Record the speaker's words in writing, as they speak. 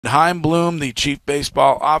Chaim Bloom, the chief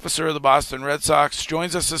baseball officer of the Boston Red Sox,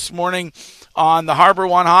 joins us this morning on the Harbor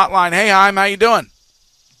One Hotline. Hey, Chaim, how you doing?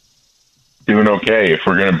 Doing okay. If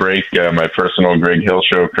we're going to break my personal Greg Hill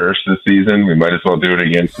Show curse this season, we might as well do it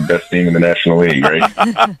against the best team in the National League, right?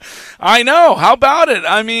 I know. How about it?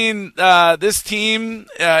 I mean, this team,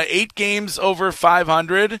 8 games over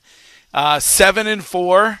 500,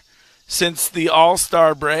 7-4 since the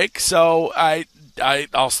All-Star break. So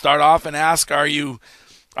I'll start off and ask, are you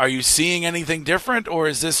seeing anything different, or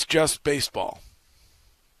is this just baseball?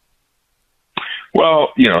 Well,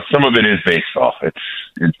 some of it is baseball. It's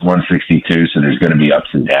 162, so there's going to be ups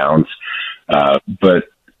and downs. But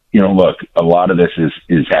look, a lot of this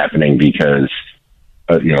is happening because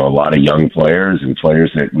a lot of young players and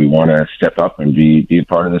players that we want to step up and be a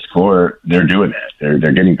part of this core. They're doing that. They're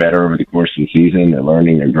getting better over the course of the season. They're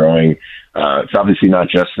learning. They're growing. It's obviously not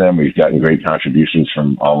just them. We've gotten great contributions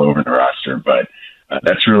from all over the roster, but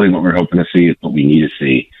that's really what we're hoping to see. It's what we need to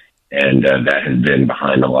see. And that has been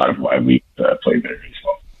behind a lot of why we play better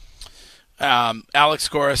baseball. Alex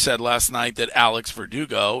Cora said last night that Alex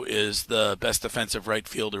Verdugo is the best defensive right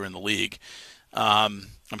fielder in the league. I'm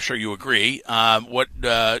sure you agree. What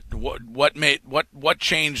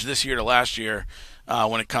changed this year to last year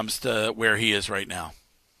when it comes to where he is right now?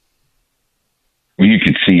 Well, you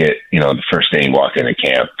could see it, the first day he walked into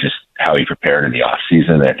camp, just how he prepared in the off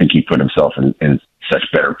season. I think he put himself in such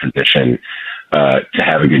better position to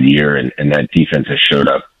have a good year, and that defense has showed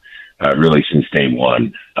up really since day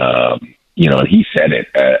one. And he said it,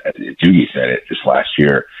 Doogie said it this last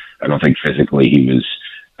year. I don't think physically he was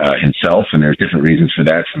himself, and there's different reasons for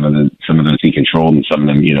that. Some of those he controlled, and some of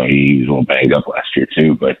them, he was a little banged up last year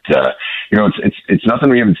too. But it's nothing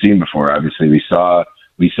we haven't seen before. Obviously, we saw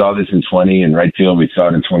this in 20 in right field. We saw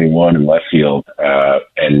it in 21 in left field,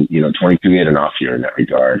 and 22 he had an off year in that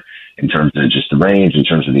regard in terms of just the range, in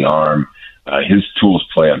terms of the arm. His tools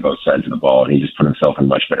play on both sides of the ball, and he just put himself in a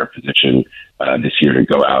much better position this year to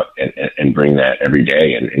go out and bring that every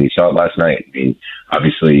day. And you saw it last night. I mean,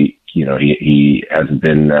 obviously, he hasn't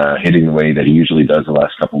been hitting the way that he usually does the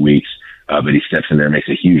last couple of weeks, but he steps in there, makes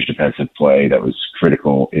a huge defensive play that was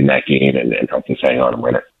critical in that game and helped us hang on and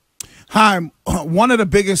win it. Hi, one of the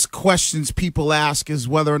biggest questions people ask is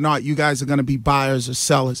whether or not you guys are going to be buyers or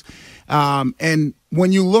sellers. And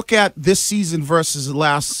when you look at this season versus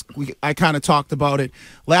last, I kind of talked about it.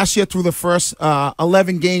 Last year through the first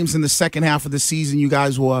 11 games in the second half of the season, you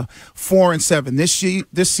guys were 4-7. This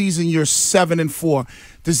season, you're 7-4.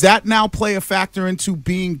 Does that now play a factor into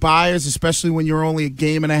being buyers, especially when you're only a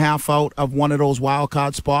game and a half out of one of those wild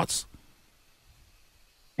card spots?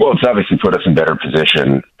 Well, it's obviously put us in better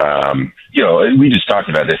position. We just talked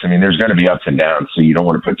about this. I mean, there's going to be ups and downs, so you don't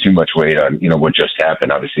want to put too much weight on, what just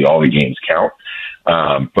happened. Obviously, all the games count.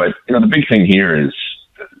 But the big thing here is,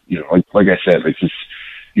 like I said, it's just,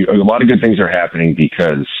 a lot of good things are happening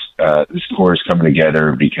because this core is coming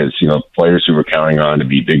together because, players who we're counting on to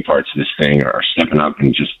be big parts of this thing are stepping up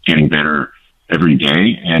and just getting better every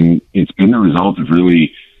day. And it's been the result of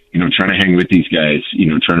really, trying to hang with these guys,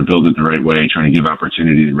 trying to build it the right way, trying to give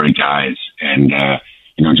opportunity to the right guys, and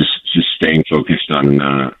just staying focused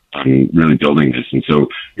on really building this. And so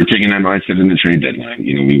you're taking that mindset in the trade deadline.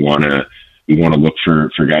 We want to look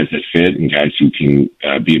for guys that fit and guys who can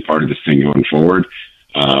be a part of this thing going forward,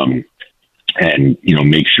 and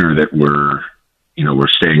make sure that we're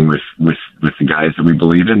staying with the guys that we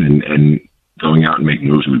believe in and going out and making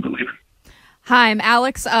moves we believe in. Hi,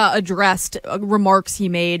 Alex addressed remarks he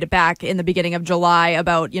made back in the beginning of July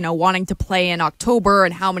about, wanting to play in October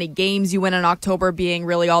and how many games you win in October being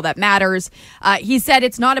really all that matters. He said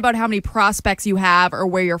it's not about how many prospects you have or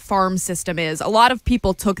where your farm system is. A lot of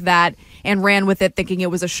people took that and ran with it thinking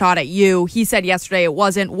it was a shot at you. He said yesterday it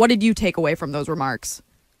wasn't. What did you take away from those remarks?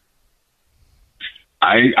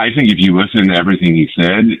 I think if you listen to everything he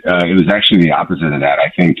said, it was actually the opposite of that.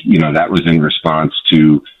 I think, that was in response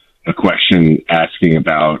to a question asking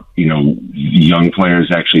about, young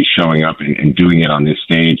players actually showing up and doing it on this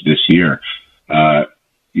stage this year. That's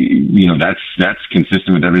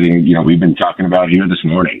consistent with everything, we've been talking about here this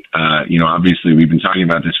morning. Obviously we've been talking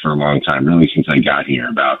about this for a long time, really since I got here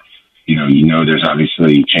about, there's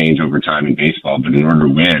obviously change over time in baseball, but in order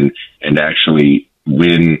to win and actually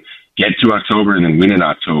get to October and then win in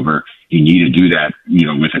October, you need to do that,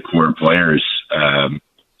 with a core of players,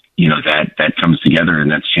 that comes together,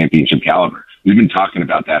 and that's championship caliber. We've been talking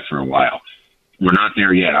about that for a while. We're not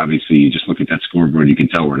there yet. Obviously, you just look at that scoreboard, you can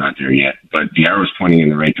tell we're not there yet. But the arrow's pointing in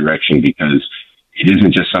the right direction because it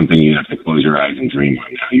isn't just something you have to close your eyes and dream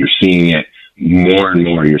on now. You're seeing it more and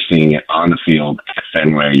more. You're seeing it on the field at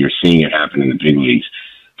Fenway. You're seeing it happen in the big leagues.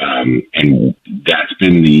 And that's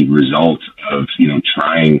been the result of,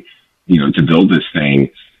 trying, to build this thing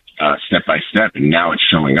step by step. And now it's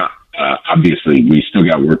showing up. Obviously, we still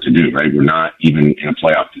got work to do, right? We're not even in a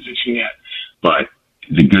playoff position yet. But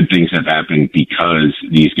the good things have happened because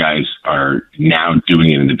these guys are now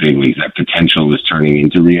doing it in the big leagues. That potential is turning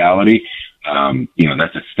into reality.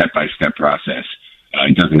 That's a step-by-step process.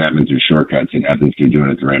 It doesn't happen through shortcuts. It happens through doing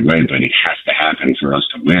it the right way, but it has to happen for us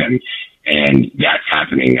to win. And that's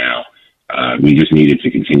happening now. We just need it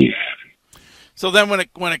to continue to happen. So then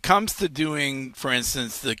when it comes to doing, for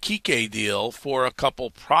instance, the Kike deal for a couple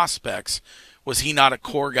prospects, was he not a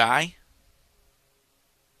core guy?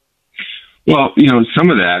 Well, some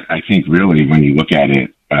of that, I think, really, when you look at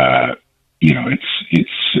it, it's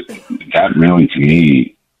that really, to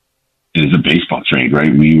me, is a baseball trade,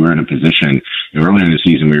 right? We were in a position earlier in the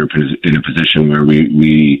season. We were in a position where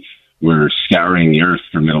we were scouring the earth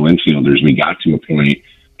for middle infielders. We got to a point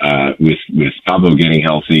with Pablo getting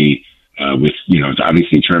healthy, with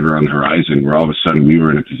obviously Trevor on the horizon, where all of a sudden we were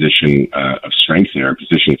in a position of strength there, a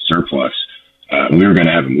position of surplus. We were going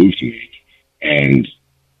to have a move to make, and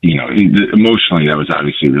emotionally, that was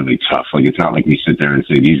obviously really tough. Like, it's not like we sit there and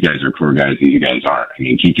say, these guys are core guys, these guys aren't. I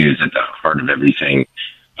mean, Kike is at the heart of everything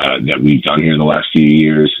that we've done here the last few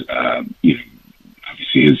years. Obviously,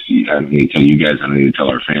 I don't need to tell you guys, I don't need to tell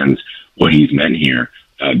our fans what he's meant here.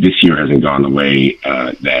 This year hasn't gone the way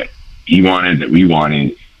that he wanted, that we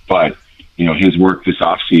wanted, but his work this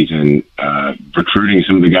offseason, recruiting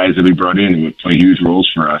some of the guys that we brought in who would play huge roles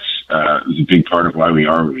for us, was a big part of why we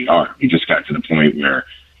are where we are. We just got to the point where,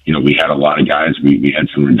 we had a lot of guys. We had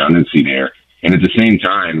some redundancy there. And at the same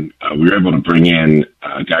time, we were able to bring in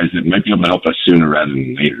guys that might be able to help us sooner rather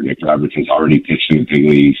than later. Nick Robertson's already pitched in the big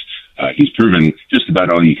leagues. He's proven just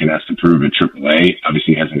about all you can ask to prove at AAA.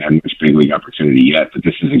 Obviously, he hasn't had much big league opportunity yet, but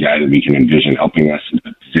this is a guy that we can envision helping us in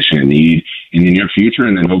a position of need in the near future,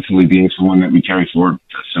 and then hopefully being someone that we carry forward.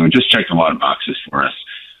 So it just checked a lot of boxes for us.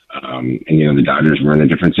 The Dodgers were in a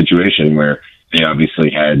different situation where they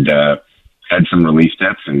obviously had some relief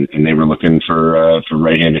depth, and they were looking for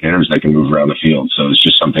right-handed hitters that can move around the field. So it's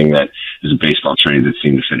just something that is a baseball trade that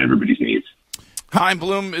seemed to fit everybody's needs. Chaim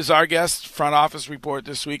Bloom is our guest, front office report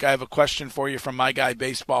this week. I have a question for you from my guy,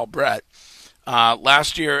 Baseball Brett.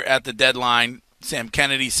 Last year at the deadline, Sam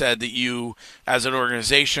Kennedy said that you, as an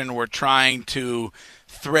organization, were trying to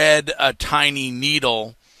thread a tiny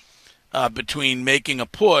needle between making a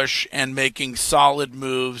push and making solid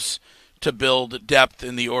moves to build depth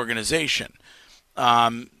in the organization.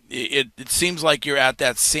 It seems like you're at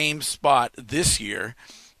that same spot this year.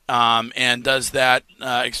 And does that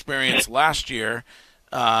experience last year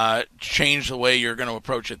change the way you're going to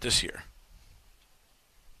approach it this year?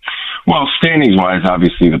 Well, standings-wise,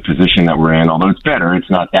 obviously the position that we're in, although it's better, it's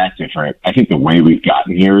not that different. I think the way we've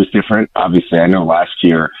gotten here is different. Obviously, I know last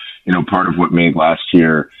year, part of what made last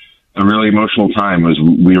year a really emotional time was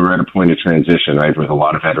we were at a point of transition, right, with a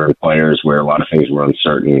lot of veteran players where a lot of things were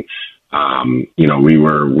uncertain. We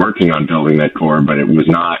were working on building that core, but it was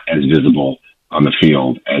not as visible on the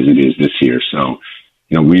field as it is this year. So,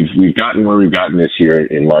 we've gotten where we've gotten this year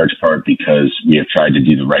in large part because we have tried to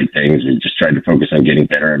do the right things. We've just tried to focus on getting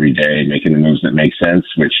better every day, making the moves that make sense,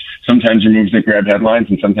 which sometimes are moves that grab headlines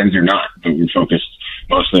and sometimes they're not, but we're focused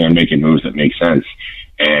mostly on making moves that make sense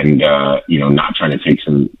and, not trying to take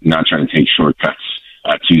shortcuts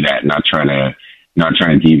to that, not trying to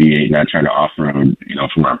deviate, not trying to off-road,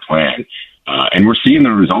 from our plan. And we're seeing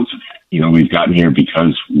the results of that. We've gotten here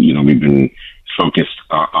because, we've been focused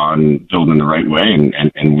on building the right way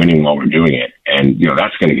and winning while we're doing it. And,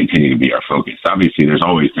 that's going to continue to be our focus. Obviously, there's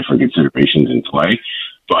always different considerations in play,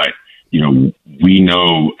 but, we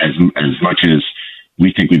know as much as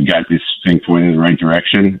we think we've got this thing pointed in the right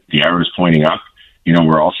direction, the arrow is pointing up.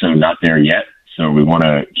 We're also not there yet. So we want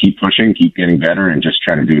to keep pushing, keep getting better, and just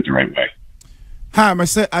try to do it the right way. Chaim,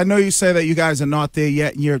 I know you say that you guys are not there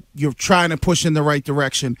yet, and you're trying to push in the right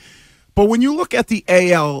direction. But when you look at the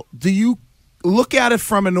AL, do you look at it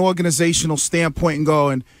from an organizational standpoint and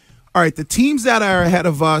going, all right, the teams that are ahead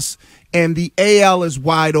of us and the AL is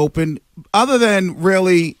wide open, other than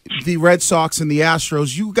really the Red Sox and the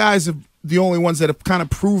Astros, you guys are the only ones that have kind of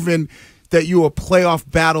proven that you are playoff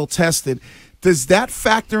battle tested. Does that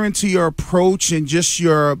factor into your approach and just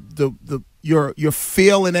your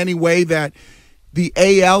feel in any way that the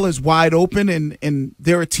AL is wide open and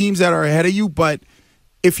there are teams that are ahead of you, but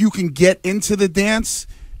if you can get into the dance,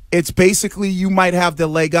 it's basically you might have the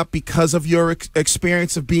leg up because of your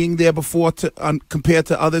experience of being there before compared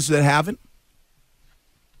to others that haven't?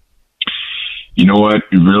 You know what?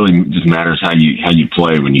 It really just matters how you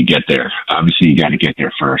play when you get there. Obviously, you got to get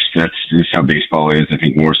there first. That's just how baseball is. I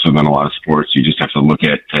think more so than a lot of sports. You just have to look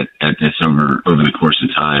at this over the course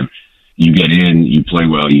of time. You get in, you play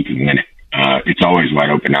well, you can win it. It's always wide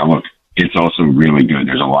open. Now, look, it's also really good.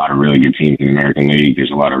 There's a lot of really good teams in the American League.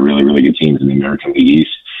 There's a lot of really, really good teams in the American League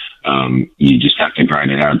East. You just have to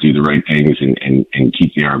grind it out, do the right things, and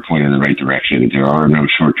keep the arrow pointed in the right direction. There are no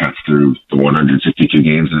shortcuts through the 162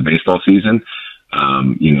 games of the baseball season.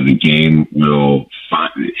 The game will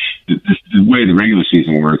find the way the regular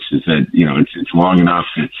season works is that, it's long enough.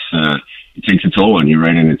 It takes a toll on you,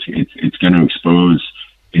 right? And it's going to expose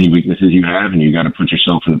any weaknesses you have, and you got to put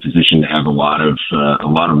yourself in a position to have a lot of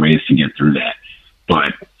ways to get through that.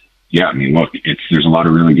 But yeah, I mean, look, there's a lot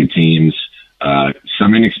of really good teams.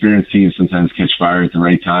 Some inexperienced teams sometimes catch fire at the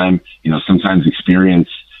right time. Sometimes experience,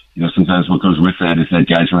 sometimes what goes with that is that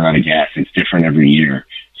guys run out of gas. It's different every year.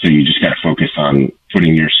 So you just got to focus on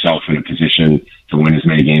putting yourself in a position to win as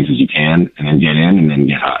many games as you can and then get in and then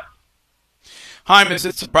get hot. Chaim, is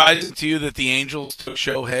it surprising to you that the Angels took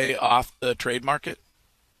Shohei off the trade market?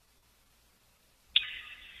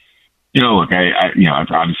 Look,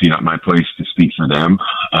 it's obviously not my place to speak for them.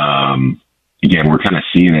 Again, we're kind of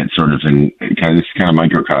seeing it sort of in this kind of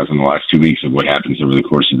microcosm the last 2 weeks of what happens over the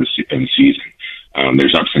course of the season.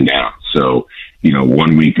 There's ups and downs. So,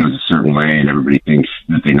 1 week goes a certain way and everybody thinks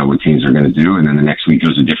that they know what teams are going to do. And then the next week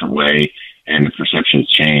goes a different way and the perceptions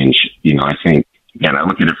change. I think, again, I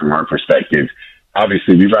look at it from our perspective.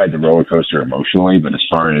 Obviously, we ride the roller coaster emotionally, but as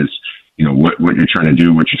far as, what you're trying to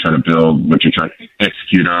do, what you're trying to build, what you're trying to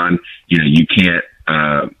execute on, you can't,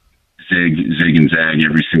 zig and zag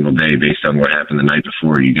every single day based on what happened the night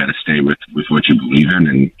before. You got to stay with what you believe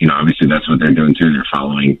in. And, obviously that's what they're doing too. They're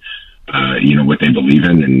following, what they believe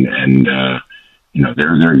in and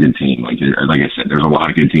they're a good team. Like I said, there's a lot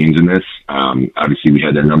of good teams in this. Obviously we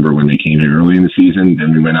had their number when they came in early in the season.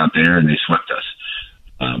 Then we went out there and they swept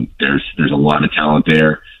us. There's a lot of talent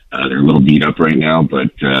there. They're a little beat up right now,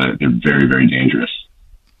 but they're very, very dangerous.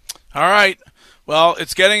 All right. Well,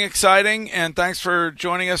 it's getting exciting, and thanks for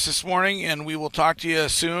joining us this morning, and we will talk to you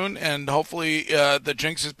soon, and hopefully the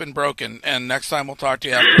jinx has been broken, and next time we'll talk to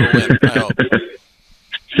you after a win, I hope.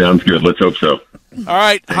 Sounds good. Let's hope so. All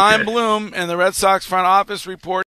right. Chaim Bloom and the Red Sox front office report.